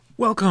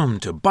Welcome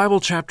to Bible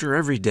Chapter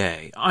Every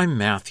Day. I'm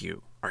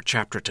Matthew. Our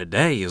chapter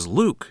today is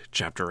Luke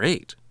chapter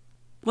 8.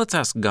 Let's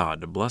ask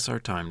God to bless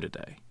our time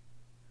today.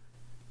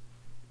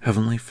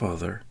 Heavenly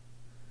Father,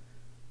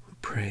 we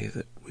pray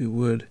that we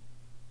would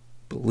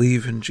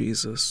believe in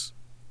Jesus,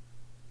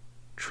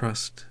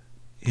 trust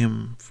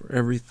Him for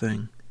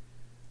everything,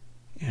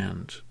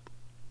 and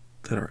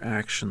that our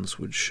actions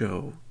would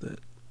show that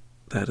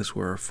that is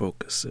where our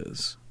focus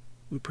is.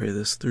 We pray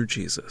this through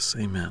Jesus.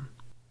 Amen.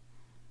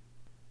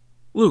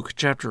 Luke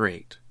chapter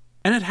 8.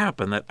 And it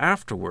happened that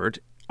afterward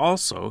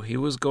also he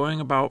was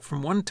going about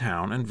from one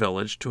town and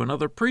village to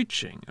another,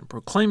 preaching and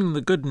proclaiming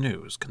the good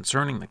news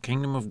concerning the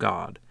kingdom of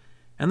God.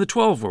 And the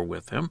 12 were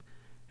with him,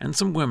 and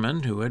some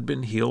women who had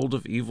been healed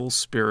of evil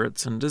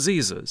spirits and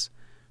diseases,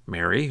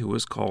 Mary, who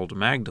was called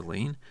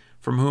Magdalene,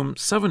 from whom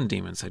 7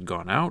 demons had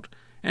gone out,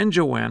 and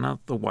Joanna,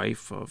 the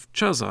wife of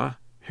Chuza,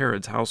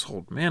 Herod's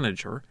household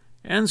manager,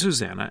 and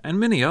Susanna, and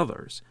many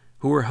others,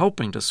 who were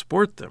helping to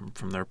support them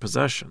from their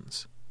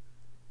possessions.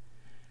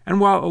 And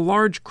while a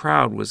large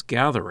crowd was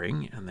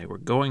gathering, and they were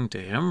going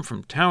to him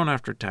from town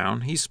after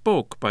town, he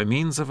spoke by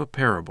means of a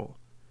parable.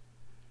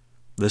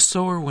 The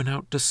sower went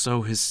out to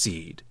sow his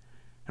seed,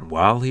 and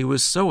while he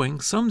was sowing,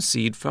 some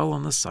seed fell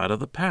on the side of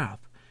the path,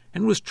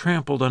 and was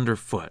trampled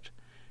underfoot,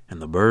 and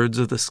the birds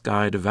of the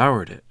sky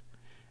devoured it.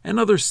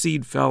 And other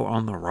seed fell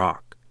on the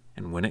rock,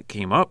 and when it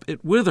came up,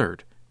 it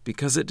withered,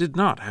 because it did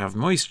not have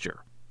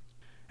moisture.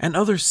 And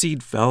other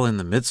seed fell in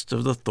the midst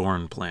of the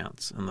thorn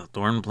plants, and the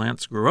thorn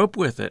plants grew up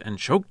with it and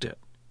choked it.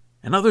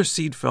 And other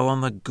seed fell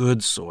on the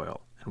good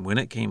soil, and when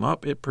it came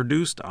up, it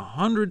produced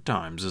 100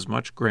 times as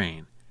much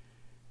grain.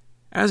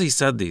 As he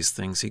said these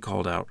things, he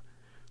called out,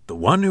 "The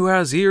one who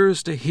has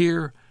ears to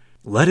hear,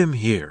 let him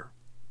hear."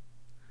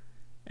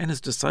 And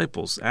his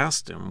disciples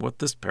asked him what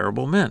this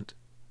parable meant.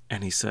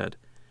 And he said,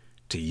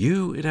 "To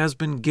you it has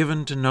been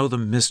given to know the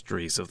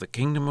mysteries of the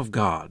kingdom of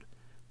God,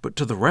 but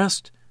to the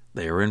rest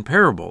they are in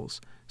parables,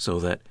 so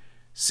that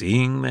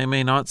seeing they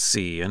may not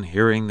see, and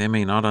hearing they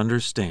may not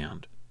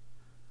understand."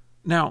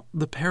 Now,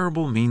 the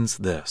parable means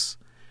this: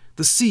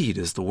 the seed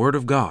is the word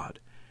of God,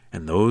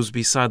 and those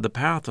beside the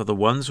path are the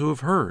ones who have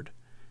heard.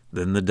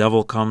 Then the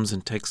devil comes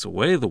and takes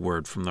away the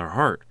word from their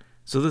heart,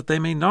 so that they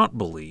may not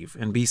believe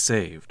and be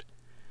saved.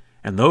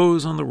 And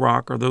those on the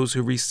rock are those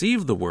who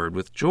receive the word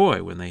with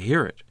joy when they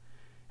hear it.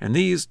 And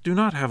these do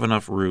not have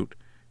enough root,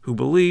 who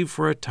believe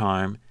for a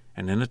time,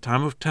 and in a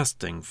time of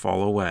testing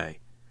fall away.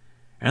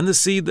 And the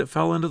seed that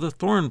fell into the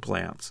thorn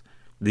plants,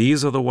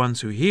 these are the ones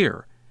who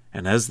hear,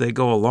 and as they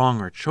go along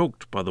are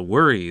choked by the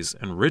worries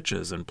and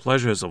riches and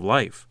pleasures of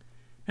life,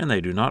 and they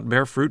do not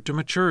bear fruit to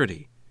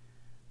maturity.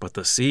 But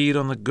the seed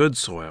on the good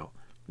soil,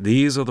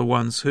 these are the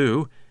ones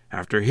who,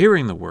 after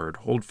hearing the word,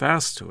 hold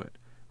fast to it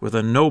with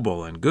a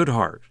noble and good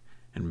heart,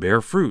 and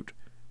bear fruit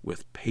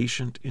with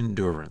patient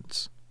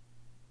endurance.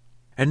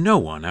 And no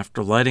one,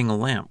 after lighting a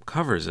lamp,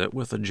 covers it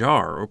with a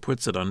jar or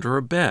puts it under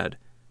a bed,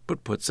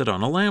 but puts it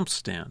on a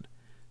lampstand,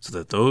 so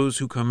that those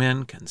who come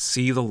in can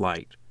see the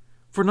light.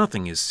 For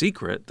nothing is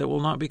secret that will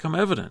not become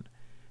evident,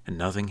 and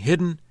nothing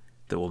hidden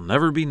that will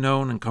never be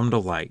known and come to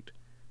light.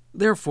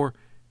 Therefore,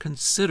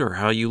 consider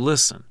how you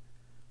listen.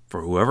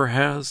 For whoever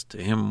has,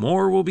 to him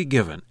more will be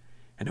given,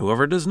 and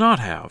whoever does not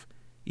have,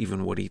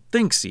 even what he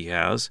thinks he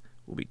has,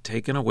 will be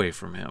taken away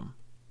from him.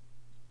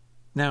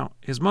 Now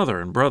his mother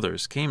and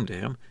brothers came to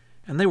him,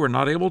 and they were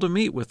not able to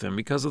meet with him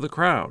because of the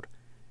crowd.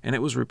 And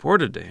it was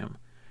reported to him,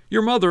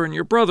 "Your mother and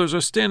your brothers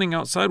are standing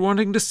outside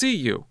wanting to see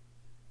you."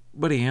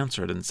 But he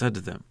answered and said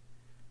to them,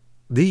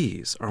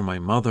 "These are my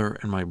mother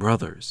and my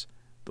brothers,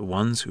 the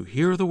ones who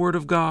hear the word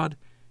of God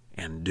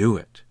and do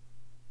it."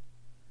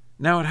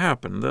 Now it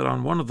happened that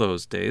on one of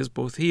those days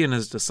both he and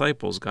his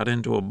disciples got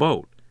into a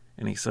boat,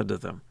 and he said to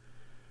them,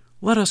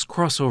 "Let us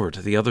cross over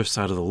to the other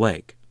side of the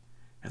lake."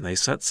 And they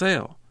set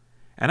sail.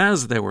 And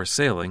as they were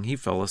sailing, he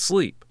fell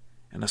asleep,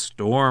 and a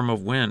storm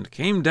of wind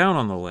came down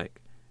on the lake,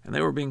 and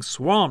they were being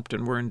swamped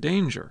and were in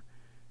danger.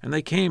 And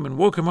they came and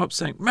woke him up,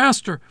 saying,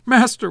 "Master,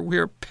 Master, we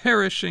are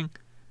perishing."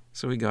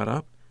 So he got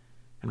up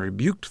and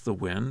rebuked the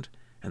wind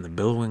and the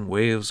billowing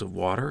waves of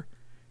water,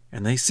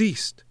 and they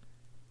ceased,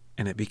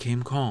 and it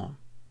became calm.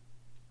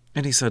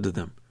 And he said to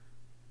them,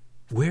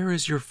 "Where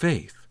is your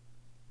faith?"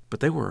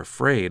 But they were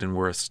afraid and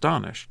were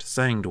astonished,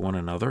 saying to one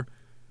another,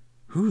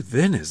 "Who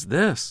then is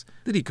this,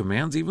 that he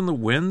commands even the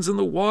winds and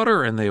the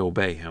water, and they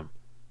obey him?"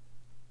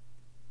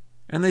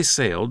 And they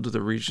sailed to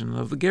the region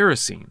of the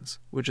Gerasenes,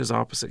 which is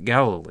opposite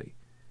Galilee.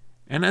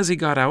 And as he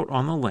got out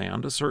on the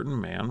land, a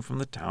certain man from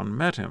the town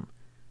met him,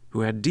 who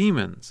had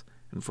demons,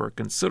 and for a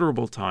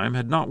considerable time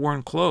had not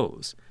worn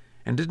clothes,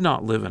 and did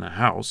not live in a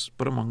house,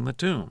 but among the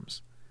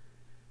tombs.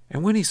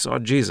 And when he saw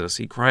Jesus,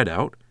 he cried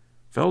out,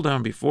 fell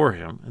down before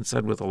him, and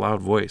said with a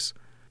loud voice,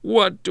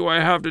 "What do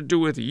I have to do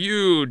with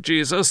you,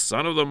 Jesus,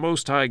 Son of the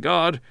Most High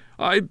God?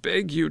 I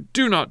beg you,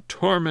 do not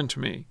torment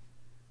me."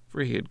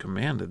 For he had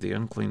commanded the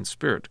unclean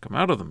spirit to come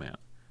out of the man,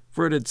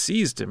 for it had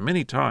seized him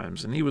many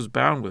times, and he was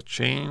bound with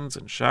chains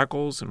and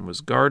shackles, and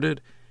was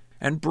guarded,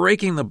 and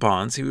breaking the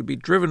bonds he would be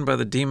driven by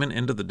the demon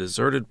into the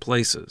deserted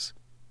places.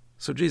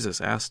 So Jesus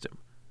asked him,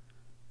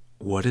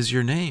 "What is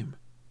your name?"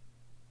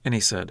 And he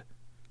said,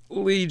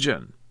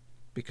 "Legion,"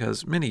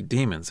 because many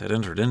demons had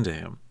entered into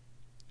him.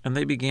 And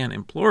they began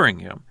imploring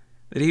him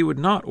that he would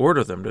not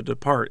order them to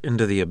depart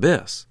into the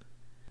abyss.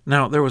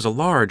 Now there was a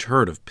large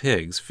herd of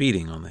pigs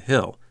feeding on the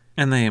hill,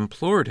 and they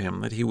implored him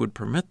that he would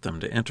permit them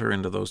to enter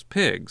into those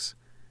pigs.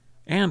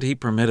 And he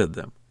permitted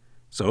them.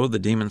 So the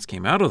demons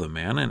came out of the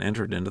man and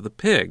entered into the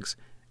pigs,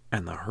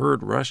 and the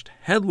herd rushed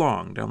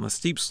headlong down the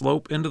steep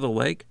slope into the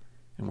lake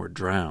and were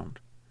drowned.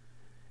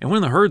 And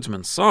when the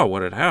herdsmen saw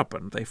what had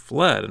happened, they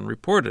fled and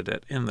reported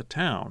it in the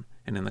town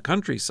and in the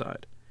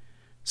countryside.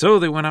 So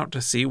they went out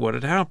to see what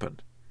had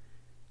happened.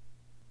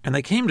 And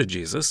they came to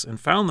Jesus and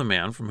found the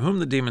man from whom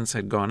the demons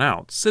had gone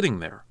out sitting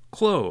there,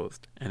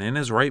 clothed and in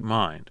his right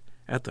mind,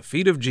 at the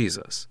feet of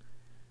Jesus.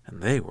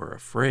 And they were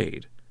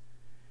afraid.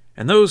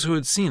 And those who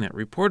had seen it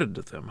reported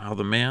to them how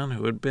the man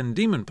who had been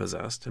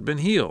demon-possessed had been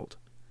healed.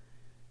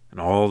 And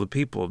all the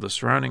people of the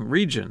surrounding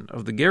region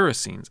of the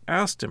Gerasenes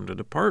asked him to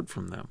depart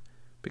from them,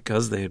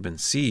 because they had been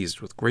seized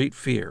with great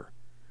fear.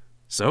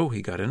 So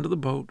he got into the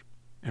boat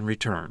and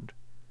returned.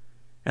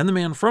 And the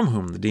man from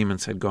whom the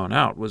demons had gone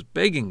out was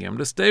begging him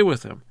to stay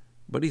with him,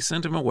 but he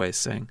sent him away,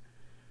 saying,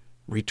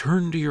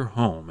 "Return to your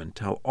home and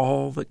tell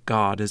all that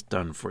God has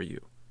done for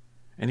you."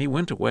 And he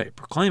went away,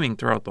 proclaiming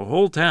throughout the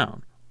whole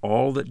town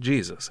all that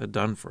Jesus had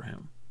done for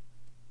him.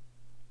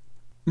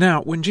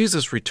 Now, when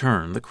Jesus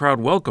returned, the crowd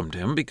welcomed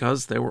him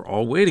because they were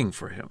all waiting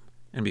for him.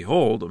 And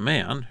behold, a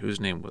man, whose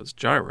name was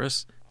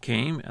Jairus,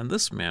 came, and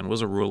this man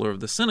was a ruler of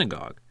the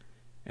synagogue.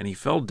 And he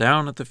fell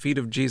down at the feet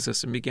of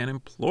Jesus and began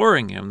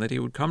imploring him that he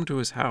would come to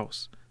his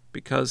house,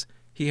 because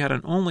he had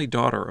an only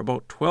daughter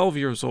about 12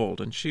 years old,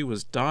 and she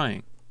was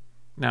dying.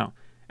 Now,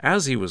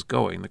 as he was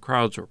going, the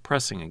crowds were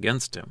pressing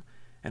against him,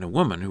 and a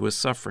woman who was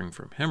suffering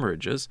from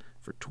hemorrhages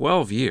for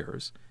 12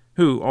 years,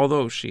 who,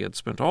 although she had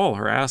spent all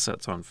her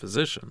assets on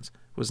physicians,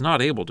 was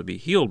not able to be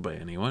healed by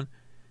anyone,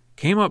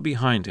 came up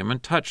behind him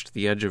and touched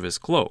the edge of his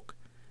cloak,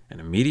 and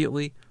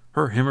immediately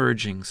her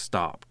hemorrhaging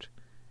stopped.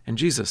 And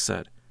Jesus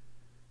said,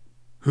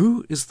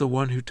 "Who is the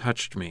one who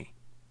touched me?"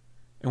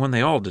 And when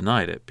they all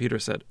denied it, Peter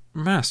said,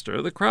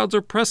 "Master, the crowds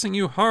are pressing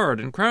you hard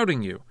and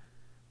crowding you."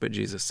 But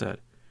Jesus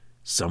said,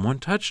 "Someone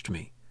touched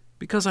me,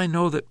 because I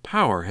know that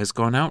power has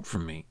gone out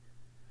from me."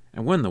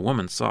 And when the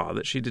woman saw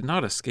that she did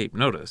not escape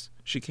notice,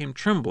 she came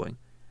trembling,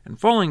 and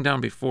falling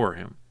down before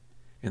him.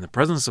 In the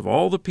presence of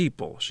all the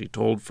people, she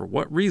told for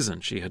what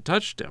reason she had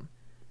touched him,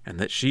 and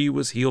that she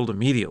was healed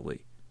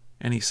immediately.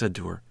 And he said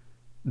to her,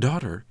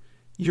 "Daughter,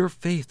 your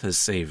faith has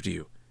saved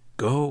you.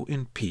 Go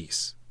in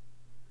peace."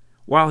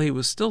 While he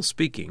was still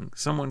speaking,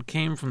 someone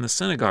came from the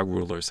synagogue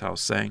ruler's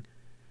house, saying,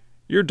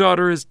 "Your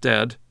daughter is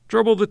dead.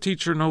 Trouble the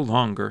teacher no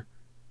longer."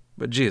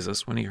 But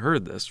Jesus, when he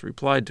heard this,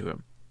 replied to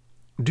him,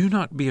 "Do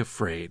not be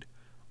afraid,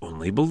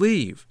 only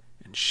believe,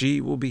 and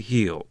she will be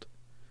healed."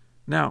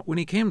 Now, when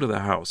he came to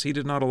the house, he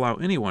did not allow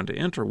anyone to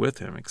enter with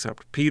him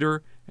except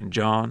Peter and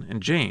John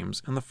and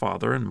James and the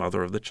father and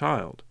mother of the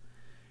child.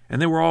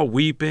 And they were all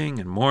weeping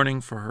and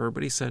mourning for her,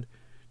 but he said,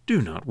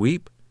 "Do not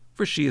weep,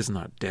 for she is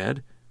not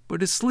dead,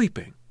 but is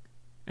sleeping."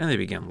 And they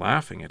began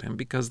laughing at him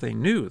because they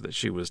knew that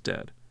she was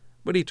dead.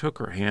 But he took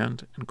her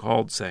hand and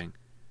called, saying,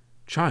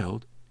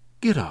 "Child,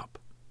 get up."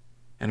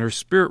 And her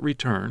spirit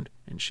returned,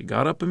 and she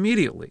got up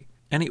immediately.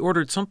 And he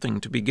ordered something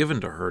to be given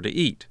to her to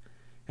eat.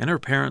 And her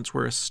parents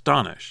were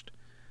astonished.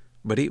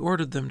 But he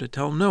ordered them to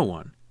tell no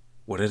one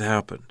what had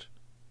happened.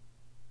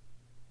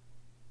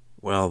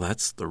 Well,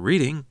 that's the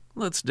reading.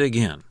 Let's dig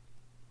in.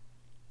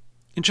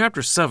 In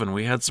chapter 7,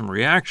 we had some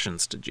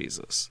reactions to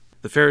Jesus.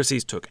 The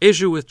Pharisees took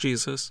issue with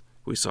Jesus.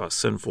 We saw a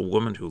sinful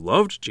woman who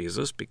loved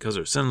Jesus because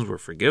her sins were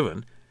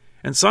forgiven,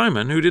 and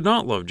Simon who did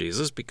not love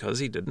Jesus because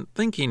he didn't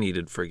think he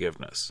needed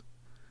forgiveness.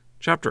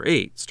 Chapter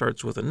 8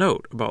 starts with a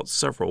note about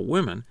several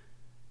women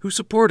who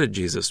supported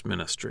Jesus'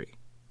 ministry.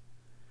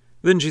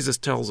 Then Jesus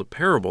tells a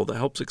parable that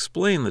helps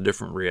explain the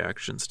different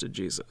reactions to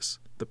Jesus.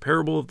 The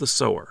parable of the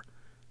sower.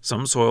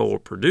 Some soil will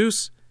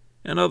produce,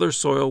 and other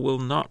soil will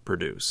not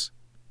produce.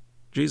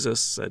 Jesus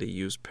said he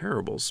used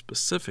parables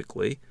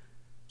specifically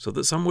so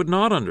that some would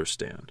not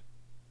understand.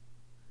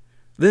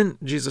 Then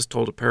Jesus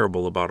told a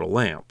parable about a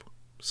lamp.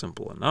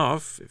 Simple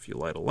enough. If you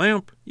light a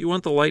lamp, you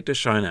want the light to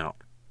shine out.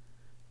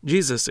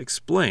 Jesus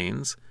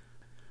explains,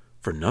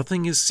 "For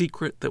nothing is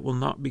secret that will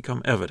not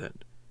become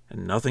evident,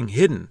 and nothing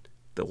hidden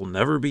that will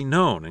never be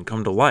known and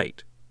come to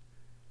light.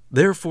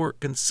 Therefore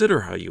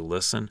consider how you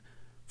listen,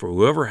 for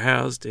whoever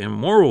has, to him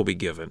more will be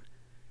given,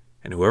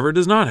 and whoever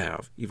does not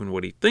have, even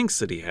what he thinks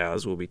that he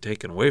has, will be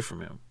taken away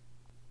from him."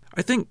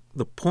 I think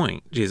the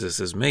point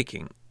Jesus is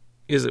making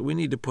is that we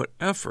need to put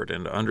effort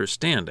into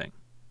understanding.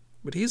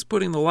 But he's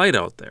putting the light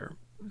out there,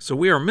 so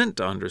we are meant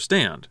to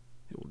understand.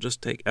 It will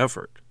just take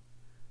effort.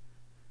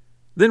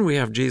 Then we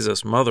have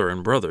Jesus' mother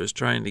and brothers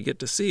trying to get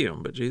to see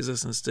him, but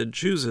Jesus instead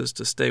chooses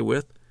to stay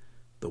with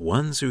the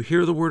ones who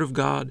hear the word of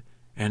God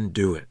and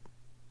do it.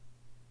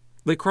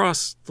 They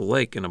cross the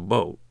lake in a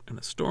boat, and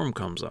a storm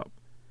comes up,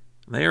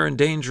 and they are in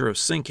danger of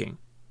sinking.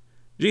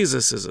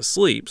 Jesus is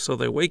asleep, so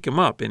they wake him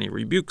up, and he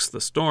rebukes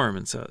the storm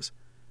and says,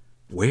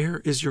 "Where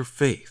is your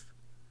faith?"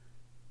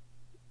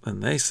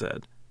 And they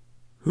said,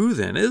 "Who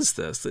then is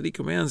this that he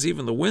commands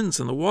even the winds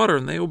and the water,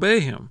 and they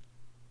obey him?"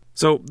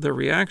 So their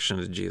reaction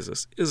to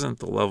Jesus isn't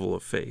the level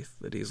of faith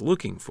that he's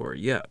looking for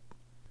yet.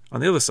 On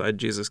the other side,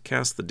 Jesus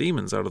casts the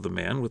demons out of the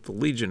man with the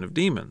legion of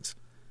demons.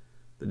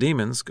 The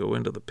demons go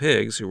into the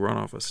pigs, who run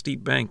off a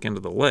steep bank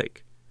into the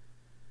lake.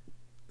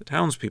 The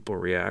townspeople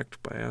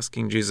react by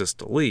asking Jesus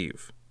to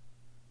leave.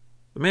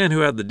 The man who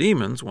had the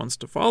demons wants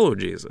to follow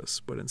Jesus,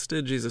 but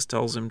instead Jesus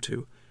tells him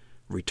to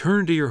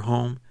return to your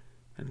home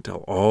and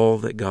tell all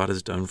that God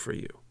has done for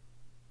you.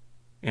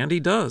 And he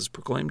does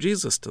proclaim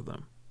Jesus to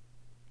them.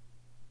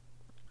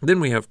 Then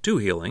we have two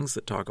healings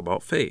that talk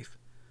about faith.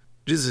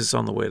 Jesus is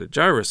on the way to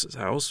Jairus'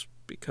 house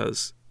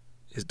because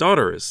his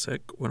daughter is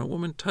sick when a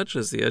woman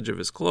touches the edge of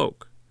his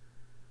cloak.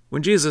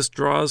 When Jesus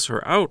draws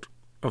her out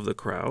of the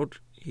crowd,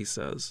 he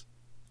says,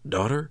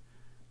 "Daughter,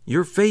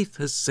 your faith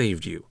has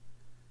saved you.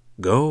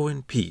 Go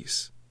in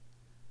peace."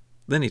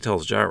 Then he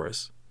tells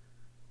Jairus,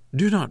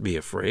 "Do not be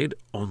afraid,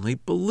 only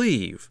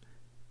believe,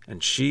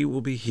 and she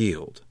will be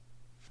healed."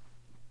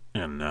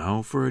 And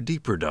now for a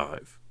deeper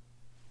dive.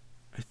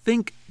 I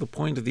think the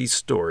point of these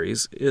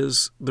stories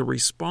is the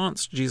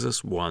response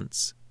Jesus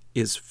wants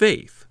is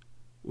faith,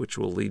 which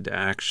will lead to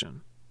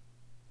action.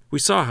 We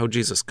saw how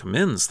Jesus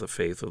commends the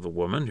faith of the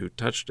woman who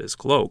touched his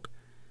cloak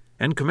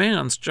and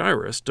commands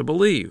Jairus to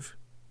believe.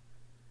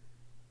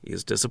 He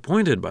is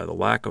disappointed by the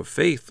lack of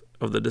faith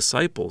of the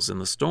disciples in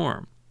the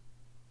storm.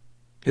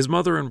 His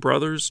mother and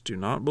brothers do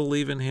not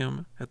believe in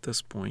him at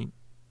this point,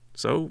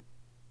 so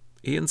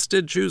he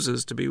instead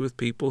chooses to be with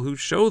people who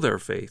show their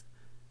faith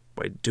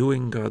by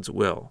doing God's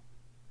will.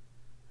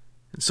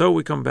 And so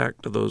we come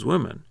back to those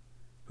women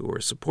who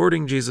were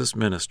supporting Jesus'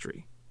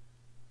 ministry.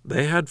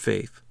 They had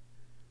faith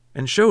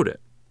and showed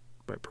it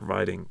by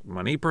providing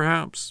money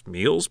perhaps,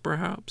 meals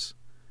perhaps,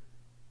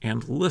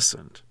 and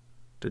listened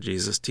to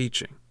Jesus'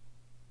 teaching.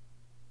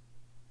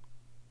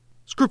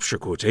 Scripture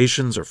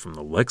quotations are from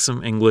the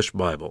Lexham English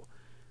Bible.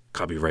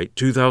 Copyright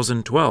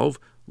 2012,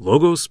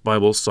 Logos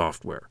Bible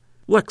Software.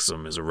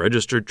 Lexham is a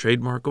registered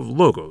trademark of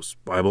Logos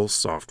Bible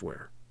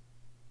Software.